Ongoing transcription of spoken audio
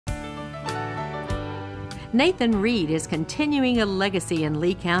Nathan Reed is continuing a legacy in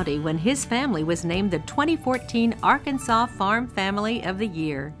Lee County when his family was named the 2014 Arkansas Farm Family of the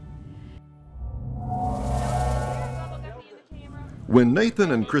Year. When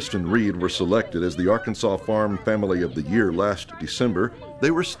Nathan and Kristen Reed were selected as the Arkansas Farm Family of the Year last December,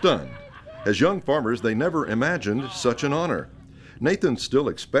 they were stunned. As young farmers, they never imagined such an honor. Nathan still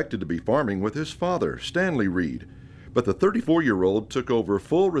expected to be farming with his father, Stanley Reed, but the 34-year-old took over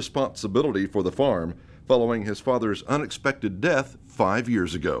full responsibility for the farm following his father's unexpected death 5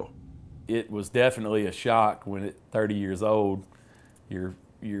 years ago. It was definitely a shock when at 30 years old, your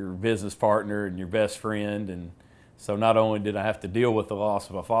business partner and your best friend, and so not only did I have to deal with the loss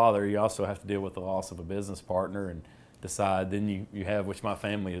of a father, you also have to deal with the loss of a business partner and decide. Then you have, which my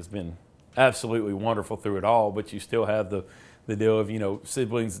family has been absolutely wonderful through it all, but you still have the deal of,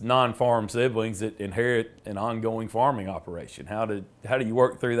 siblings, non-farm siblings that inherit an ongoing farming operation. How do you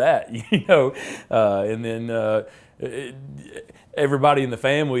work through that? And then everybody in the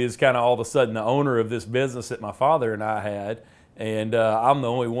family is kind of all of a sudden the owner of this business that my father and I had, and I'm the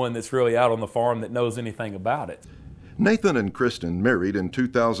only one that's really out on the farm that knows anything about it. Nathan and Kristen married in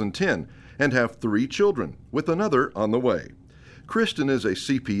 2010 and have 3 children, with another on the way. Kristen is a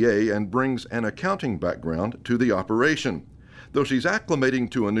CPA and brings an accounting background to the operation. Though she's acclimating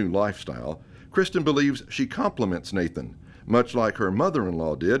to a new lifestyle, Kristen believes she complements Nathan, much like her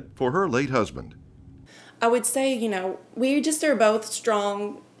mother-in-law did for her late husband. I would say, we just are both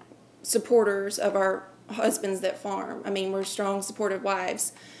strong supporters of our husbands that farm. I mean, we're strong, supportive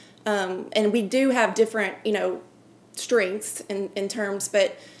wives. And we do have different, strengths in terms,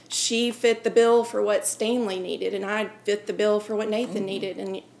 but she fit the bill for what Stanley needed, and I fit the bill for what Nathan needed.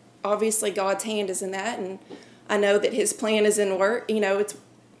 And obviously God's hand is in that, and I know that his plan is in work.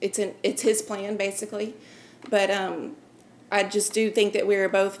 It's his plan basically. But I just do think that we're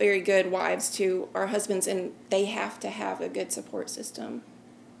both very good wives to our husbands, and they have to have a good support system.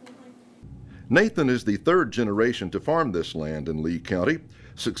 Nathan is the 3rd generation to farm this land in Lee County,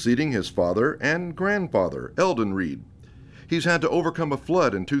 succeeding his father and grandfather, Eldon Reed. He's had to overcome a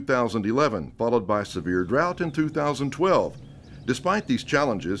flood in 2011, followed by severe drought in 2012. Despite these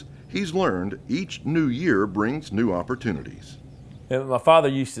challenges, he's learned each new year brings new opportunities. And my father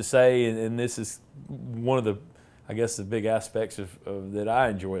used to say, and this is one of the, I guess, the big aspects that I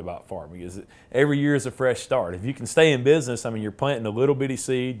enjoy about farming, is that every year is a fresh start. If you can stay in business, you're planting a little bitty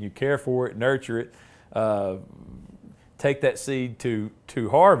seed, you care for it, nurture it, take that seed to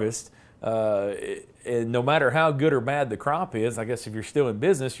harvest, and no matter how good or bad the crop is, I guess if you're still in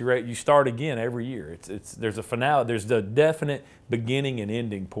business, you start again every year. There's a finale, there's a definite beginning and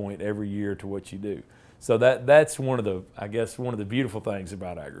ending point every year to what you do. So that's one of the beautiful things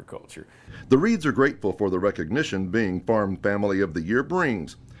about agriculture. The Reeds are grateful for the recognition being Farm Family of the Year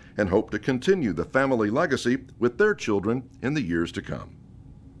brings, and hope to continue the family legacy with their children in the years to come.